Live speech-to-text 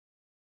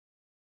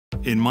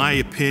In my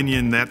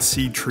opinion, that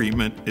seed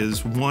treatment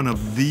is one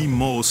of the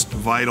most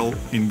vital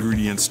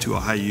ingredients to a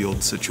high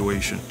yield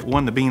situation.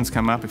 When the beans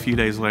come up a few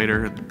days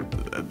later,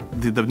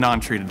 the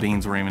non-treated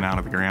beans weren't even out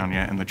of the ground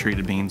yet, and the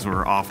treated beans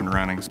were off and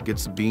running.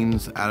 Gets the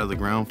beans out of the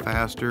ground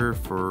faster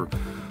for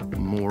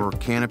more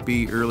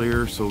canopy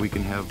earlier, so we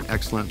can have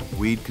excellent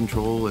weed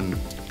control and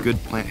good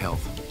plant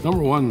health.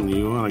 Number one,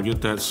 you want to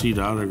get that seed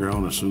out of the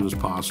ground as soon as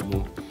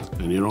possible,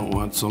 and you don't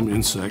want some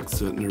insects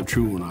sitting there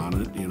chewing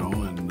on it, you know,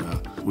 and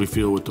we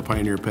feel with the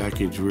Pioneer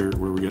package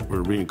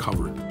we're being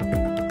covered.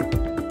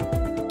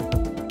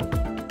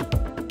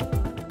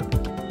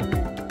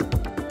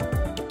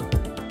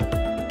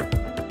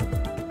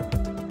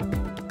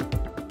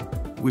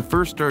 We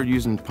first started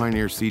using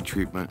Pioneer seed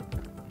treatment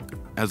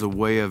as a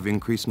way of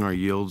increasing our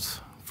yields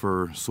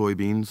for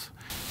soybeans,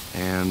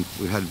 and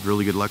we had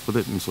really good luck with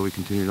it, and so we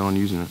continued on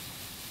using it.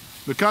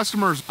 The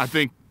customers, I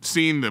think,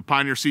 seen the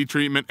Pioneer seed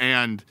treatment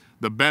and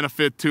the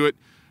benefit to it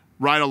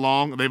right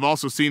along. They've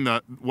also seen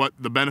the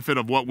benefit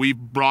of what we've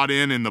brought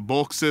in the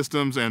bulk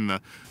systems and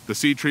the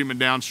seed treatment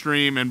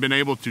downstream, and been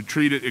able to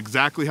treat it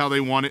exactly how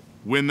they want it,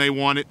 when they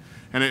want it,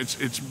 and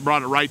it's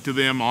brought it right to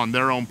them on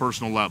their own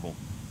personal level.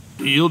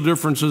 Yield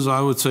differences,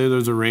 I would say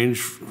there's a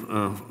range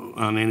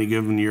on any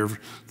given year,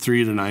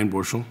 3 to 9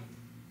 bushel.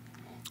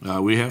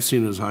 We have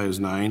seen as high as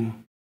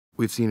 9.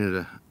 We've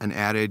seen an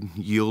added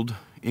yield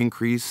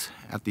increase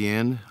at the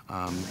end,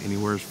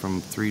 anywhere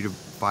from 3 to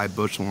 5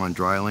 bushel on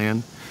dry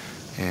land,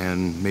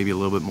 and maybe a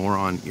little bit more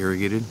on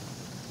irrigated.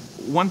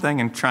 One thing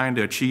in trying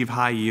to achieve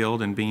high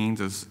yield in beans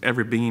is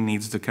every bean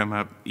needs to come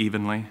up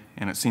evenly,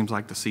 and it seems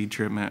like the seed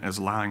treatment is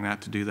allowing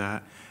that to do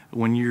that.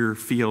 When your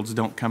fields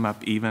don't come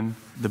up even,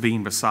 the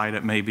bean beside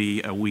it may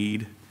be a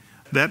weed.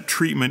 That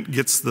treatment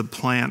gets the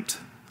plant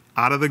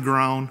out of the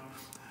ground,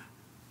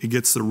 it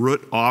gets the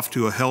root off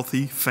to a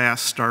healthy,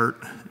 fast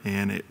start,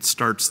 and it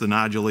starts the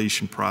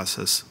nodulation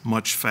process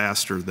much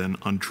faster than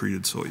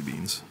untreated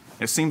soybeans.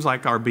 It seems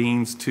like our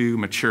beans to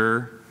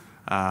mature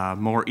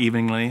more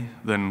evenly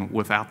than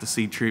without the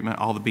seed treatment.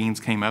 All the beans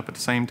came up at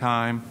the same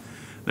time.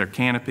 They're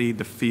canopied,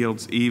 the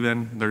field's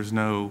even, there's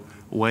no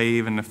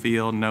wave in the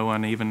field, no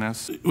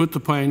unevenness. With the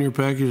Pioneer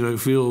package, I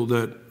feel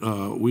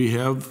that we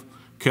have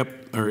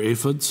kept our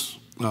aphids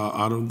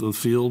out of the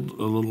field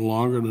a little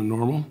longer than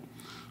normal.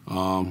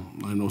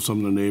 I know some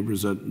of the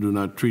neighbors that do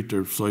not treat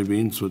their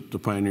soybeans with the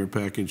Pioneer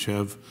package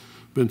have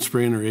been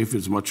spraying their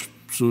aphids much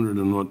sooner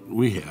than what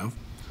we have.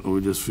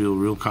 We just feel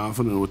real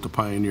confident with the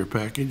Pioneer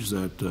package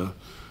that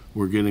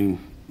we're getting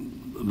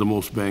the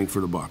most bang for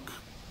the buck.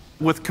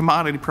 With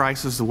commodity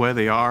prices the way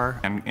they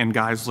are, and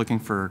guys looking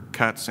for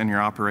cuts in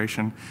your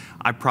operation,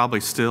 I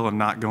probably still am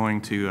not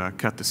going to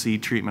cut the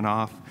seed treatment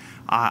off.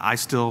 I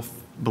still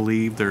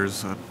believe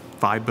there's a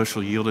 5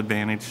 bushel yield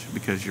advantage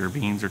because your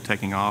beans are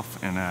taking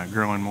off and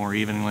growing more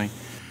evenly.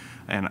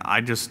 And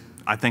I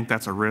think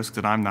that's a risk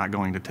that I'm not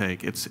going to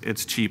take.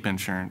 It's cheap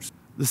insurance.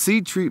 The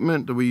seed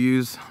treatment that we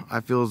use, I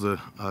feel, is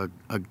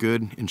a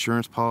good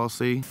insurance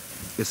policy.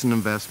 It's an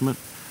investment.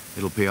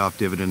 It'll pay off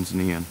dividends in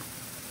the end.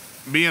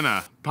 Being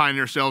a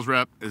Pioneer sales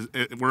rep,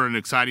 we're in an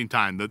exciting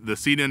time. The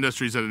seed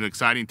industry is at an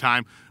exciting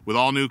time with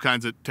all new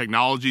kinds of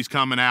technologies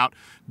coming out,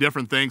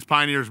 different things.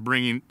 Pioneer's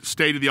bringing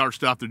state-of-the-art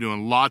stuff. They're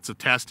doing lots of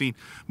testing,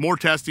 more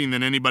testing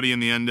than anybody in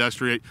the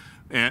industry,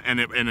 and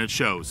it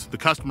shows. The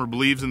customer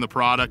believes in the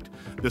product.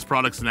 This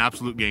product's an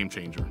absolute game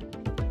changer.